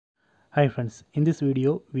Hi friends, in this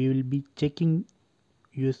video we will be checking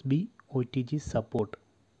USB OTG support.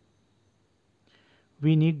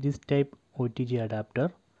 We need this type OTG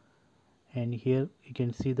adapter, and here you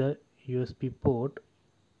can see the USB port.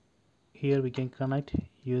 Here we can connect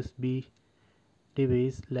USB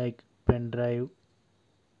device like pen drive,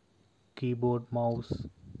 keyboard, mouse.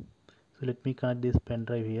 So let me connect this pen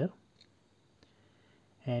drive here,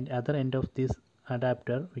 and other end of this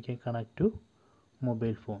adapter we can connect to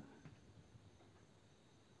mobile phone.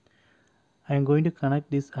 I am going to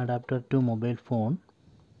connect this adapter to mobile phone.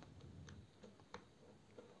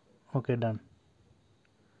 Okay, done.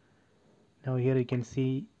 Now here you can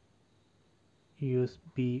see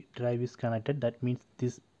USB drive is connected. That means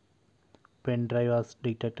this pen drive was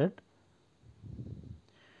detected.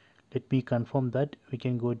 Let me confirm that. We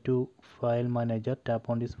can go to file manager, tap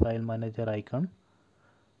on this file manager icon,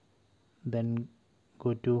 then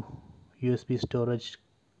go to USB storage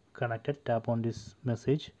connected, tap on this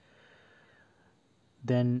message.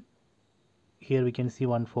 Then here we can see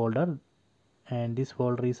one folder, and this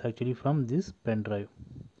folder is actually from this pen drive.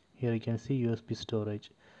 Here you can see USB storage.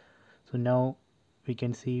 So now we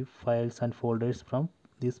can see files and folders from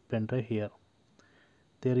this pen drive here.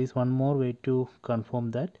 There is one more way to confirm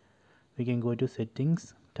that. We can go to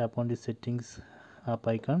settings, tap on the settings app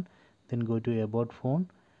icon, then go to about phone,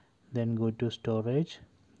 then go to storage,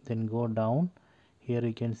 then go down. Here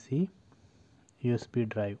you can see USB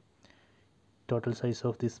drive. Total size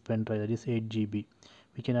of this pen drive, that is 8 GB.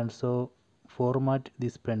 We can also format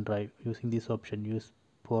this pen drive using this option, use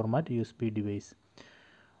format USB device.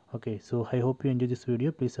 Okay, so I hope you enjoy this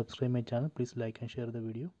video. Please subscribe my channel, please like and share the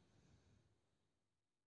video.